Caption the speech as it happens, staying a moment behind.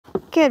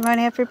Good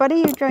morning everybody,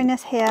 you join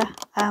us here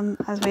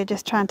as we're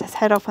just trying to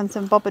head off on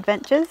some bob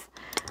adventures,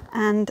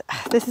 and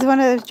this is one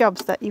of those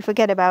jobs that you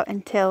forget about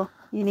until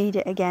you need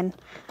it again.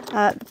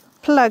 The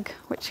plug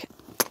which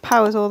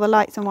powers all the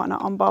lights and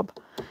whatnot on Bob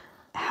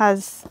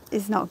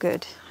is not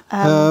good.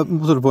 More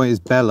to the point is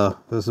Bella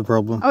that's the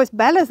problem. Oh, it's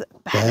Bella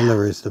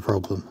is the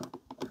problem.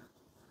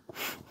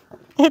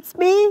 It's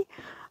me,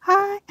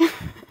 hi.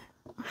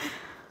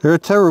 They're a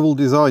terrible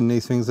design,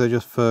 these things. They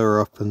just fur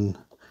up and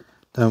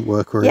don't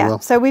work very well.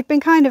 So we've been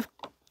kind of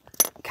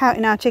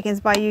counting our chickens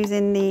by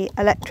using the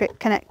electric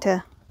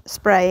connector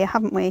spray,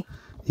 haven't we?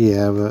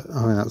 Yeah, but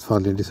I mean that's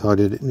finally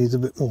decided it needs a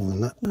bit more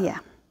than that. Yeah.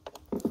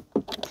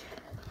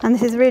 And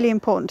this is really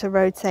important to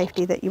road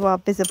safety, that you are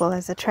visible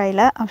as a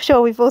trailer. I'm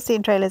sure we've all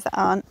seen trailers that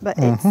aren't, but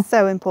it's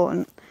so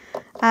important.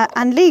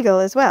 And legal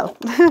as well.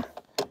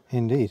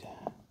 Indeed.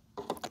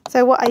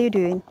 So what are you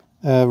doing?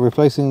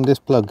 Replacing this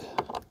plug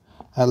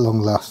at long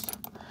last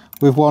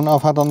with one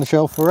I've had on the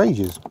shelf for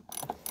ages.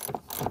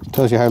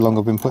 Tells you how long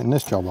I've been putting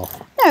this job off.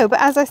 No, but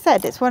as I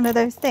said, it's one of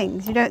those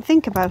things. You don't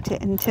think about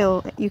it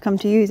until you come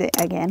to use it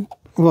again.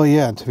 Well,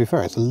 yeah, to be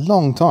fair, it's a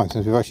long time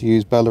since we've actually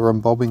used Bella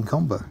and Bob in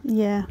combo.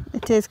 Yeah,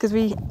 it is, because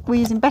we were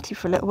using Betty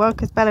for a little while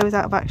because Bella was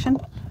out of action.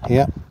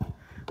 Yeah.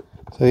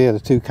 So yeah,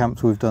 the two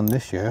camps we've done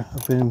this year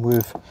have been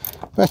with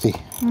Betty.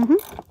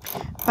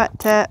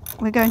 But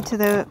we're going to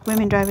the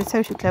Women Drivers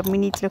Social Club and we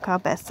need to look our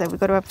best, so we've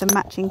got to have the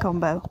matching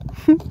combo.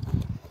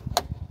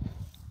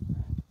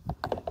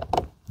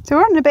 So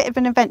we're on a bit of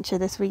an adventure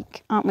this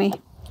week, aren't we?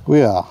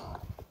 We are.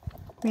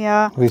 We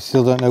are. We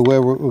still don't know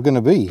where we're going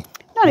to be.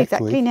 Not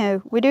exactly,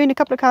 no. We're doing a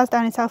couple of cars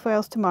down in South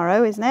Wales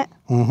tomorrow, isn't it?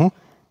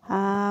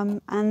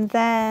 And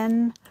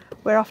then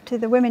we're off to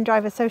the Women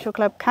Drivers Social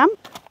Club camp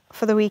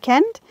for the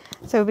weekend.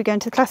 So we'll be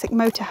going to the Classic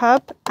Motor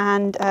Hub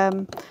and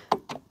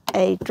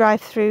a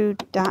drive-through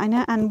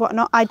diner and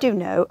whatnot. I do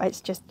know,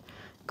 it's just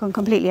gone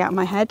completely out of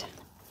my head.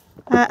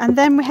 And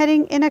then we're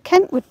heading in a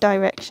Kentwood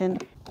direction.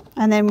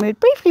 And then we're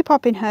briefly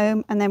popping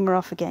home and then we're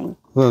off again.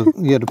 Well,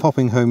 yeah, the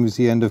popping home is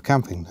the end of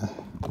camping.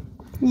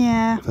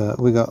 Yeah. But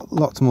we got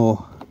lots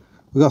more.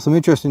 We got some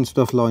interesting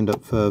stuff lined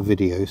up for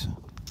videos.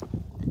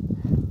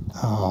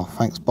 Oh,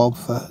 thanks Bob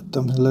for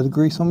dumping a load of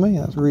grease on me.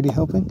 That's really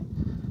helping.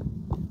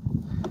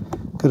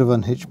 Could have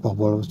unhitched Bob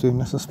while I was doing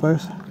this, I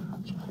suppose.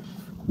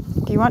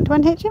 Do you want to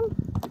unhitch him?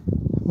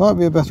 Might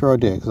be a better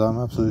idea because I'm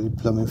absolutely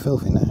blooming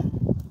filthy now.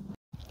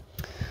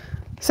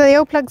 So the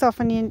old plug's off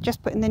and you're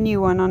just putting the new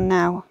one on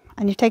now.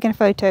 And you've taken a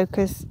photo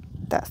because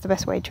that's the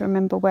best way to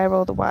remember where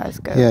all the wires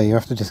go. Yeah, you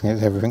have to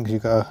disconnect everything because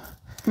you've got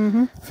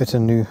to fit a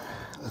new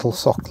little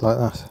sock like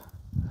that.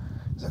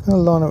 Is that going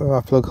to line up with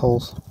our plug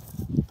holes?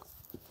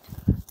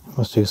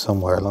 Must do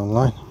somewhere along the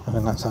line.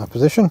 And that's our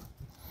position.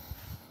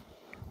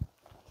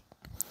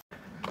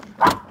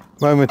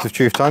 Moment of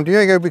truth time.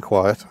 Diego, be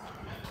quiet.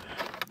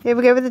 Here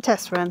we go with the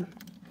test run.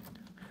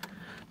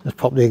 Let's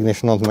pop the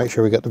ignition on to make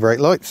sure we get the brake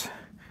lights.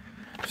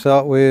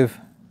 Start with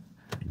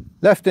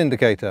left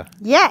indicator.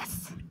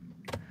 Yes.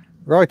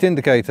 Right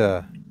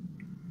indicator.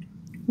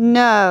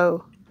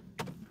 No.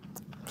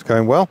 It's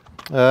going well.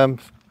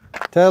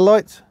 Tail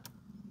lights.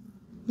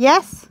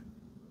 Yes.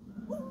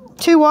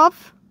 2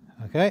 of.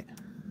 Okay.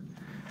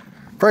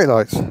 Brake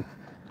lights.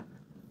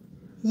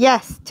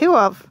 Yes, 2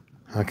 of.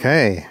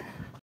 Okay.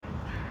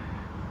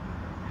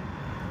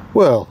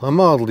 Well, a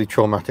mildly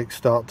traumatic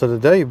start to the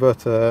day,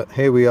 but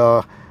here we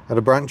are at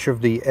a branch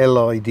of the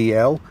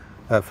LIDL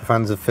for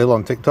fans of Phil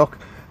on TikTok.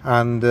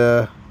 And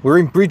we're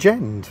in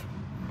Bridgend.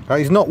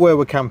 That is not where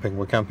we're camping.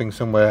 We're camping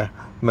somewhere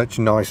much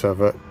nicer,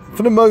 but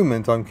for the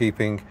moment I'm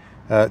keeping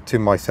to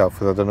myself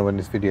because I don't know when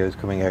this video is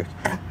coming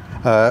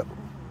out.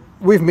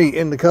 With me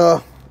in the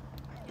car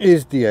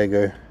is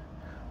Diego,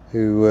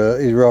 who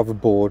is rather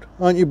bored.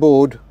 Aren't you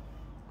bored?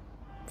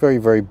 Very,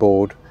 very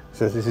bored.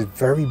 Says this is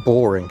very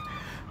boring.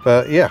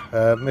 But yeah,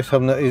 Miss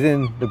Hubner is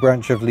in the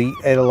branch of the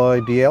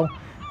LIDL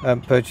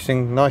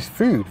purchasing nice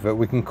food that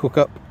we can cook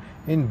up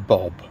in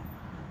Bob.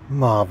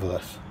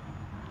 Marvellous.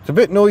 It's a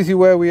bit noisy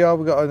where we are.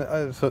 We've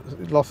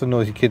got lots of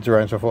noisy kids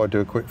around, so I thought I'd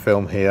do a quick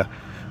film here.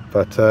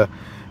 But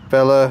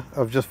Bella,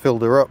 I've just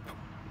filled her up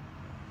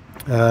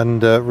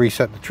and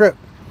reset the trip.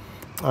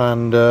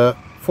 And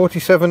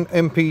 47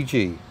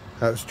 mpg.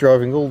 That's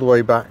driving all the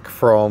way back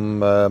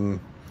from,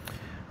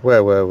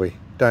 where were we?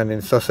 Down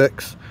in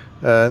Sussex.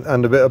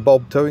 And a bit of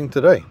Bob towing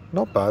today.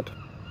 Not bad.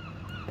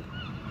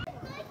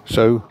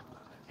 So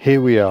here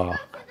we are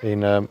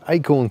in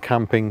Acorn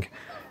Camping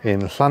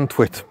in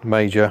Llantwit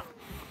Major,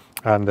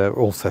 and they're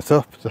all set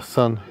up. The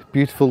sun is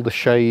beautiful, the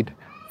shade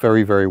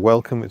very, very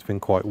welcome. It's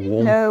been quite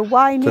warm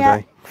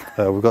today.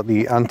 We've got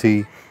the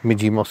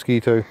anti-midgy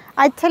mosquito.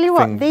 I tell you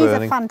what, these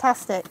burning. are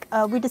fantastic.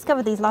 We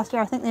discovered these last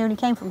year. I think they only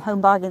came from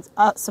Home Bargains,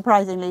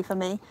 surprisingly for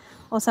me,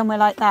 or somewhere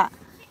like that.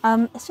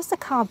 It's just a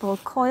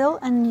cardboard coil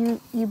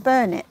and you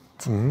burn it.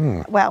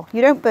 Well,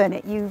 you don't burn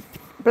it, you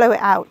blow it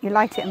out, you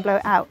light it and blow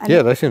it out. And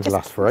yeah, they seem to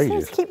last for ages.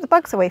 Seems to keep the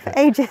bugs away for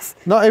ages.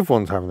 Not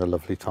everyone's having a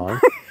lovely time.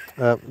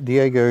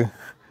 Diego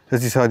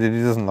has decided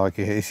he doesn't like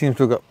it here. He seems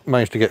to have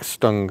managed to get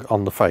stung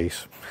on the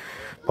face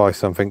by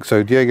something.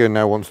 So Diego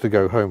now wants to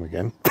go home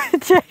again.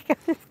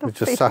 He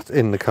just sat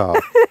in the car.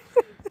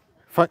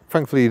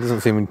 Thankfully, he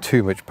doesn't seem in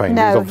too much pain.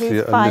 No, he's obviously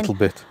he's a fine. little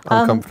bit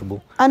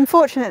uncomfortable.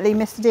 Unfortunately,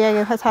 Mr.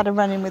 Diego has had a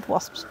run-in with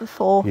wasps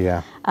before.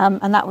 Yeah.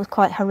 And that was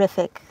quite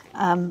horrific.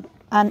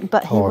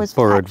 But he was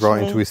burrowed actually,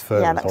 right into his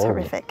fur. Yeah, It was that was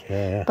horrible. horrific.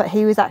 Yeah. But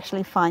he was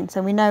actually fine.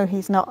 So we know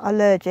he's not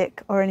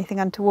allergic or anything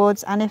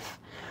untowards. And if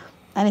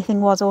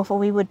anything was awful,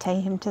 we would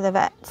take him to the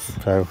vets.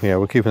 So yeah,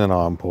 we're keeping an eye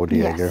on poor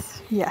Diego.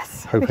 Yes.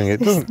 Yes. Hoping it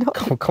doesn't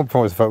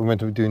compromise the fact we're meant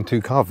to be doing 2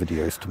 car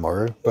videos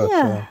tomorrow. But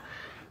Yeah.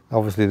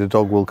 obviously the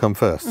dog will come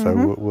first.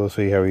 So we'll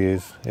see how he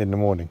is in the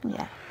morning.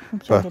 Yeah. I'm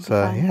sure he'll But be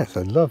fine. yeah, it's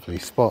a lovely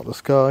spot. The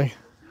sky,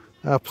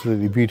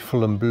 absolutely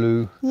beautiful and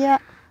blue. Yeah.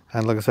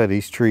 And like I said,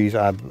 these trees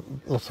add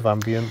lots of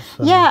ambience.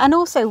 Yeah, and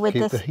also with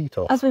keep this, the heat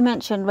off. as we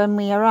mentioned when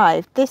we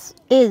arrived, this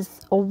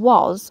is or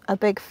was a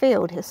big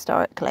field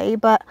historically,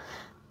 but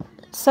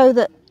so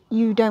that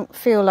you don't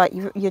feel like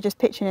you're just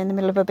pitching in the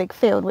middle of a big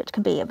field, which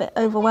can be a bit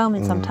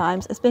overwhelming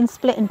sometimes. It's been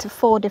split into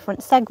 4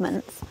 different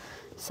segments.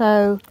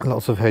 So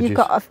Lots of hedges. you've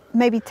got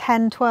maybe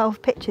 10,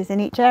 12 pitches in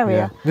each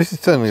area. Yeah. This is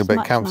turning a bit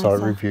much campsite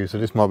nicer. review, so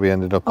this might be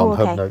ended up on Oh,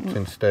 hub okay. notes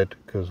instead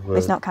because we're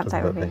It's not talking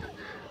campsite about review. things.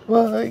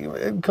 Well,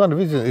 it kind of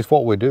is. It's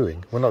what we're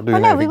doing. We're not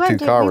doing Well, no, we anything won't too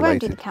do car we won't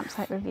related. do the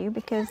campsite review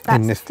because In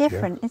that's this video.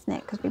 different, isn't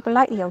it? Because people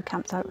like the old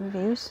campsite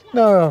reviews.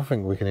 No, I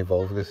think we can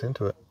evolve this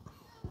into it.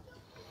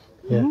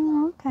 Yeah.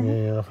 Oh,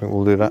 okay. Yeah, I think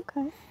we'll do that.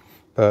 Okay.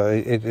 But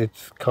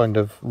it's kind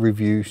of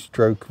review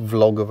stroke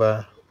vlog of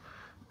our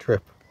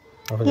trip.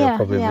 I think Yeah, that'll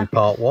probably yeah. be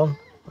part 1,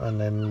 and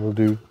then we'll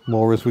do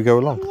more as we go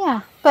along.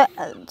 Yeah, but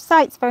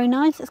site's very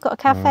nice. It's got a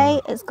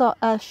cafe. It's got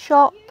a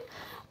shop,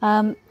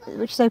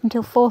 which is open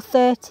till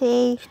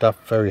 4:30. Stuff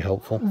very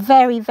helpful.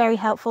 Very, very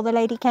helpful. The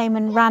lady came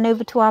and ran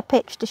over to our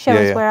pitch to show Yeah,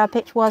 us yeah. where our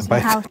pitch was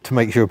and how To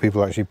make sure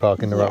people actually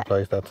park in the Yeah. right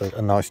place. That's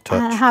a nice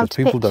touch. how Because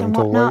to people pitch and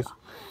don't always.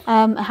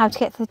 whatnot. How to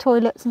get to the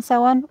toilets and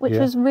so on, which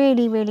Yeah. was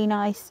really, really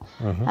nice.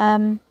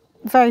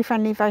 Very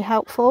friendly, very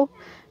helpful.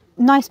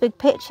 Nice big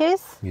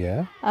pitches.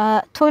 Yeah.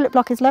 Toilet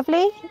block is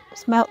lovely.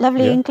 Smelled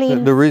lovely Yeah. and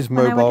clean. There is when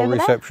I went mobile over there.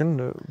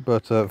 reception,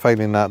 but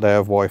failing that, they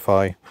have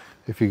Wi-Fi.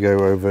 If you go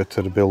over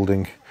to the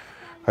building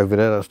over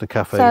there, that's the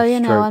cafe. So, you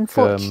know, stroke,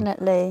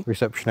 unfortunately,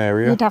 reception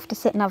area. you'd have to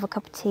sit and have a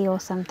cup of tea or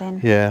something.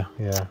 Yeah,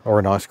 yeah, or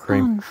an ice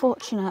cream.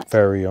 Unfortunate.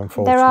 Very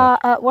unfortunate. There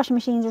are washing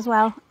machines as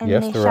well in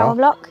Yes, the there shower are.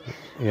 block.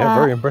 Yeah,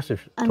 very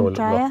impressive And toilet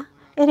dryer. block.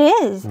 It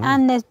is.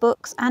 And there's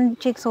books and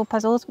jigsaw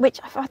puzzles, which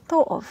I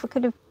thought of. We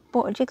could have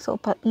bought a jigsaw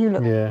puzzle. You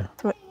look Yeah.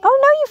 through it. Oh,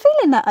 no, you're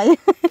feeling that, are you?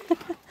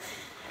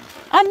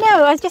 I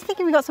know. I was just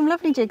thinking we got some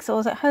lovely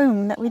jigsaws at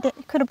home that we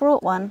could have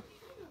brought one.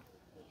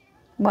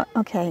 What?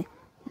 Okay.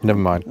 Never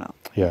mind. No.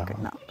 Yeah, Okay,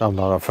 no. I'm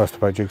not that fussed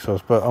about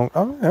jigsaws, but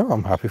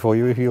I'm happy for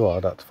you if you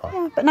are. That's fine.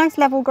 Yeah, but nice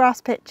level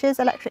grass pitches,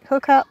 electric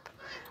hookup.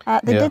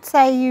 They Yeah. did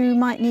say you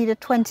might need a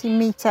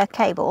 20-metre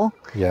cable,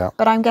 Yeah.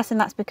 but I'm guessing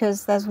that's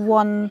because there's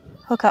one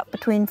hookup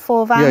between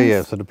 4 vans. Yeah,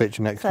 yeah. So the pitch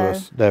next to So-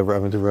 us, they're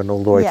having to run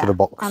all the way to the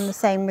box. And the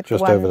same with just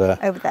the one over there.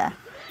 Over there.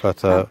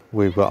 But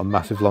we've got a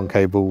massive long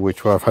cable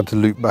which I've had to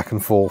loop back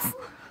and forth.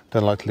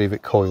 Don't like to leave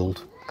it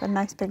coiled. Got a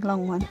nice big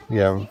long one.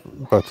 Yeah,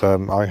 but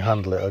I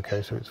handle it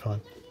okay, so it's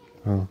fine.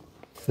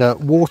 Now,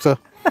 water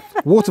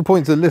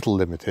points are a little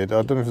limited.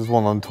 I don't know if there's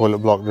one on the toilet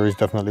block. There is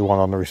definitely one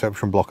on the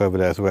reception block over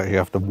there, so we actually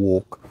have to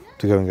walk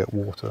to go and get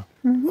water.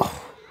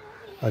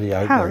 Oh, the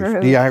outrage.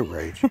 rude. The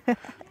outrage.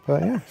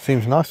 But yeah,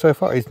 seems nice so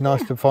far. It's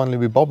nice to finally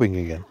be bobbing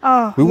again.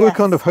 Oh, We were yes.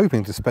 kind of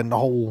hoping to spend the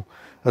whole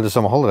of the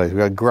summer holidays.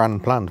 We had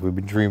grand plans we've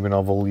been dreaming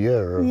of all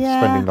year of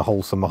Yeah. spending the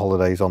whole summer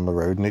holidays on the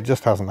road, and it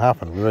just hasn't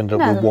happened. We've ended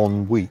up with No.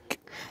 1 week.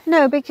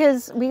 No,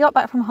 because we got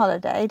back from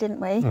holiday, didn't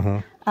we?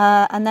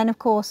 And then, of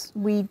course,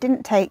 we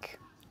didn't take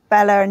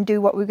Bella and do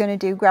what we were going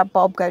to do, grab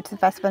Bob, go to the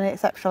festival and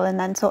Exceptional, and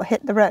then sort of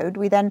hit the road.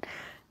 We then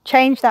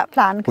changed that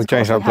plan. 'cause We of course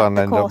changed our had plan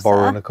the and ended up Corsa.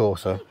 borrowing a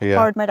Corsa. Yeah.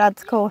 Borrowed my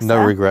dad's Corsa.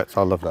 No regrets.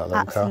 I love that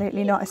little car.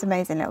 Absolutely not. It's an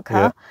amazing little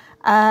car.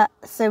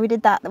 So we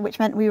did that, which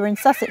meant we were in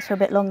Sussex for a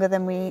bit longer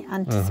than we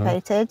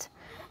anticipated.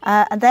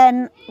 And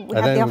then we had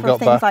then the we offer got of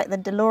things back- like the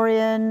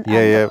DeLorean Yeah,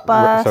 and yeah. the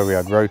bus. So we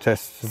had road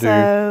tests to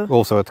So- do. We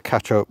also had to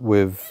catch up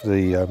with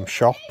the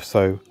shop.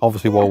 So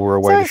obviously while we're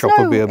away, So the it's shop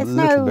will be a it's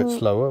little bit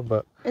slower.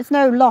 But It's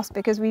no loss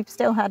because we've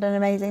still had an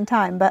amazing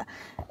time, but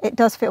it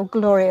does feel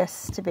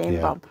glorious to be in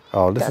yeah. Bob.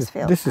 Oh, It this does is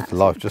feel this is the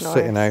life. Just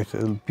absolutely sitting glorious.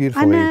 out at a I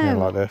beautiful know. evening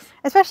like this.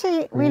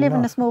 Especially, we live in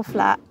a nice. small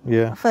flat,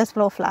 Yeah. a first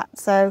floor flat,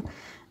 so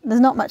there's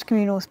not much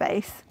communal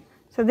space.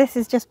 So this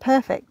is just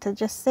perfect to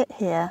just sit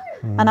here.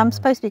 And I'm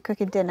supposed to be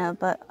cooking dinner,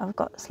 but I've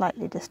got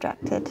slightly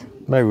distracted.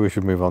 Maybe we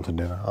should move on to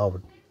dinner. I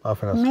think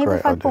that's Maybe a great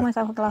if I pour idea.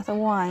 myself a glass of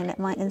wine, it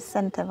might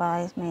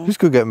incentivise me. This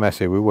could get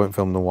messy. We won't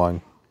film the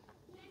wine.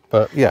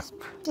 But yeah,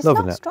 It's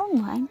loving not it. strong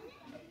wine.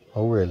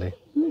 Oh really?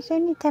 It's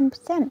only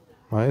 10%.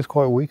 Well, it's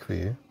quite weak for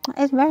you.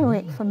 It's very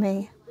weak for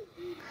me.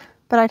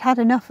 But I'd had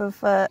enough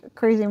of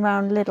cruising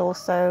around Lidl,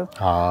 so...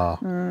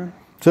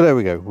 So there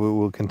we go.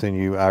 We'll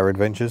continue our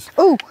adventures.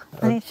 Oh,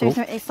 I need to show you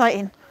something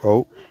exciting.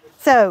 Oh,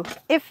 So,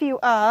 if you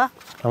are...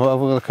 am I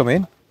going to come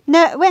in?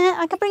 No, well,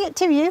 I can bring it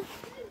to you.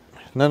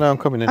 No, I'm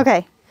coming in.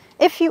 Okay.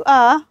 If you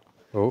are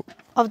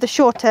of the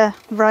shorter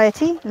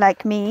variety,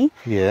 like me,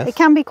 it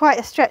can be quite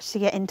a stretch to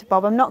get into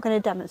bob. I'm not going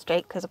to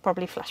demonstrate because I'll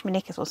probably flash my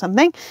knickers or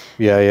something.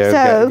 Yeah,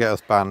 so get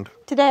us banned.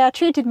 Today I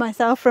treated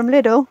myself from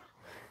Lidl,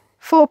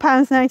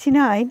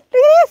 £4.99. Look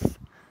at this!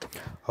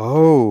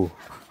 Oh,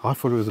 I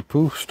thought it was a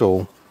poo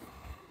stall.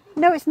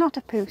 No, it's not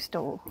a poo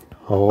stall.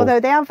 Oh. Although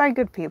they are very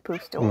good for your poo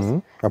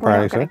stalls. We're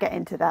not going to get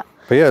into that.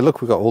 But yeah,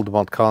 look, we've got all the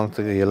mod cons,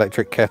 the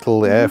electric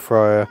kettle, the air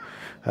fryer,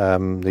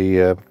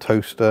 the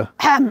toaster,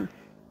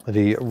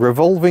 the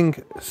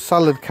revolving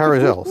salad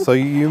carousel. So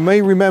you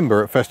may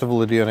remember at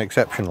Festival of the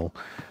Unexceptional,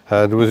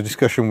 there was a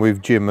discussion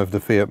with Jim of the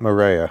Fiat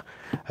Marea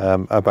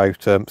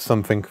about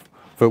something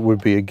that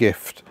would be a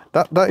gift.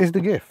 That is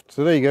the gift.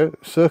 So there you go.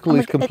 Circle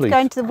is complete. It's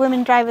going to the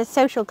Women Drivers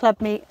Social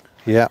Club meet.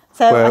 Yeah,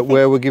 so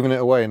where we're giving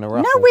it away in a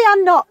raffle. No, we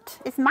are not.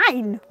 It's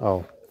mine.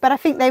 Oh. But I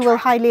think they will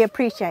highly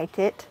appreciate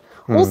it.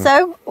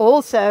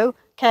 Also,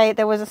 okay,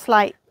 there was a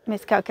slight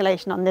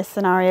miscalculation on this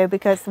scenario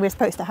because we're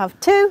supposed to have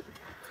 2,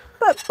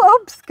 but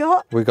Bob's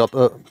got... We got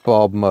the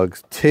Bob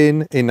mugs,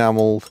 tin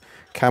enamelled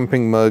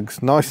camping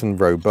mugs, nice and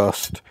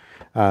robust,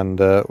 and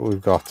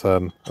we've got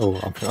I'm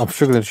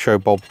struggling to show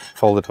Bob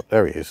folded up.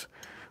 There he is.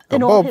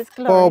 In all his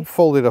glory. Bob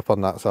folded up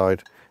on that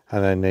side,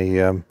 and then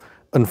he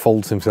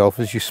unfolds himself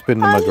as you spin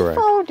the mug around.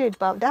 Unfolded,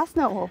 Bob. That's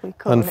not what we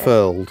call it.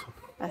 Unfurled.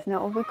 That's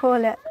not what we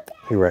call it.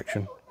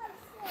 Erection.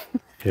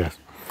 Yes.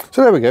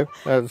 So there we go.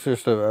 It's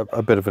just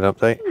a bit of an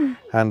update,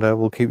 and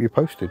we'll keep you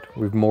posted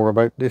with more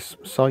about this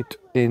site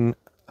in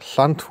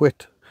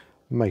Llantwit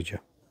Major.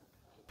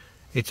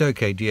 It's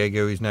okay,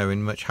 Diego is now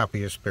in much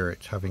happier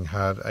spirits, having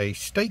had a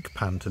steak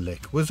pan to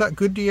lick. Was that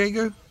good,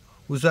 Diego?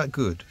 Was that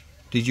good?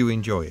 Did you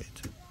enjoy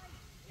it?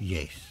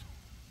 Yes.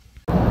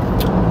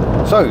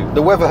 So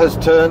the weather has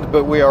turned,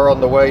 but we are on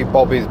the way.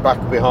 Bob is back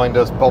behind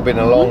us, bobbing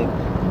along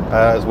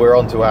as we're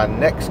on to our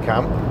next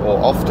camp, or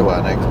off to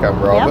our next camp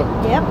rather.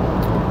 Yep.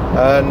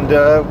 And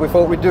we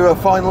thought we'd do a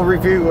final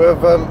review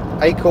of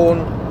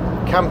Acorn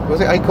Camp.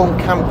 Was it Acorn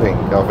Camping?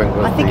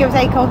 I think it was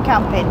Acorn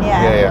Camping.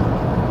 Yeah.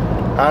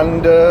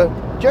 And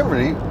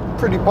generally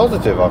pretty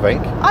positive, I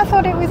think. I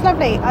thought it was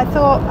lovely. I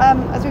thought,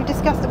 as we've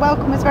discussed, the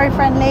welcome was very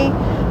friendly.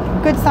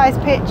 Good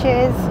sized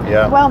pitches.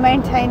 Well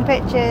maintained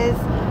pitches.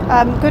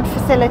 Good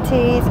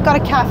facilities. Got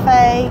a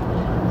cafe.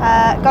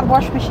 Got a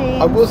wash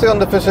machine. I will say on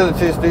the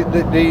facilities,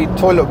 the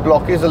toilet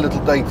block is a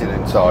little dated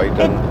inside.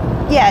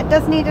 Yeah, it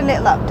does need a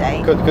little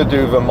update. Could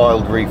do with a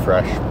mild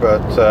refresh,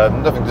 but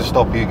nothing to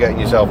stop you getting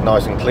yourself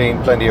nice and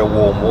clean. Plenty of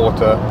warm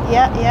water.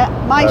 Yeah.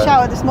 My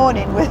shower this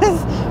morning was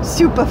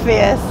super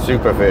fierce.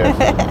 Super fierce.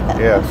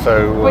 Yeah,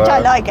 so which I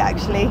like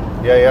actually.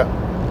 Yeah.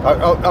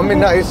 I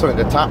mean, that is something.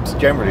 The taps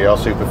generally are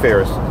super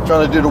fierce.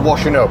 Trying to do the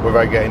washing up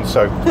without getting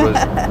soaked was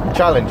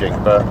challenging,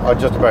 but I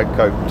just about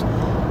coped.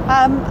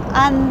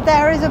 And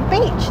there is a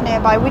beach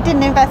nearby. We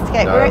didn't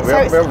investigate. No, we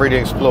haven't really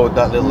explored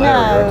that little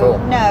area at all.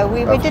 No,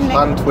 we didn't.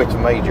 Llantwit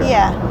Major.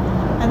 Yeah,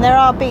 and there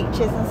are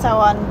beaches and so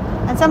on,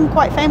 and some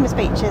quite famous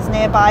beaches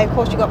nearby. Of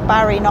course, you've got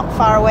Barry not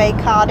far away,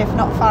 Cardiff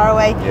not far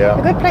away. Yeah.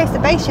 A good place to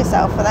base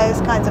yourself for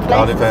those kinds of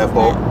places. Cardiff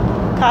Airport.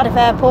 Cardiff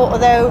Airport,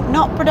 although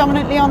not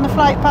predominantly on the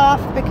flight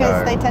path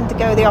because they tend to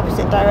go the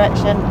opposite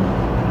direction.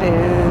 Boo.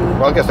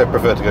 Well, I guess they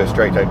prefer to go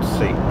straight out to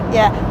sea.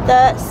 Yeah,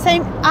 the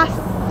St. Athan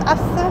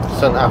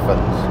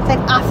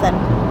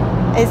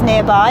is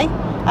nearby.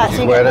 Which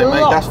is where they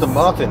make Aston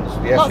Martins,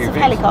 the lots SUVs. of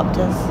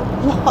helicopters.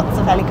 Lots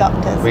of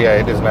helicopters. But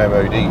yeah, it is an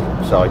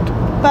MOD site.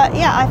 But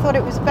yeah, I thought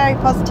it was a very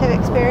positive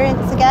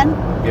experience again.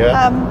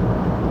 Yeah.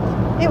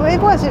 It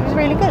was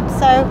really good.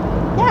 So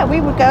yeah, we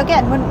would go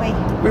again, wouldn't we?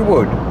 We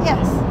would.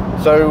 Yes.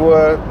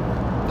 So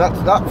that's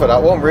that for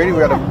that one really. We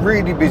had a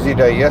really busy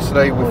day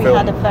yesterday. We filmed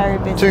had a very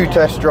busy 2 day.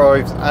 test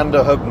drives and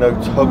a Hub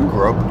Notes hub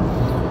grub.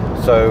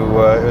 So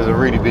it was a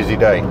really busy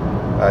day,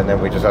 and then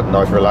we just had a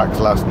nice relax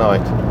last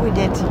night. We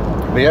did.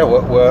 But yeah,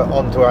 we're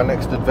on to our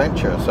next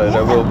adventure, so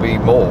there will be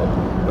more.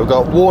 We've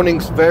got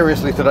warnings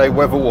variously today,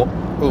 weather warnings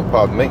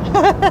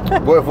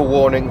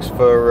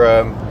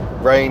for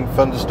rain,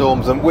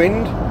 thunderstorms and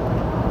wind.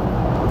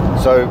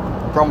 So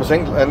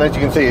promising, and as you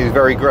can see it's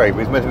very grey,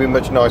 but it's meant to be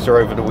much nicer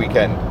over the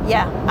weekend.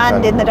 Yeah,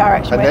 and in the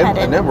direction we're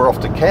heading. And then we're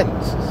off to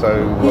Kent,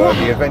 so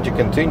the adventure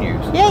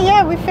continues.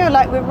 Yeah, we feel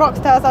like we're rock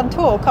stars on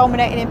tour,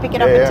 culminating in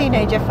picking up a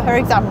teenager for her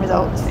exam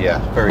results. Yeah,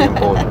 very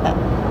important.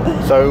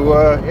 So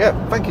yeah,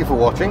 thank you for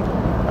watching,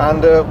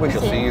 and we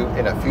shall see you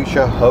in a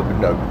future Hub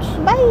Notes.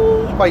 Bye.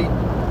 Bye.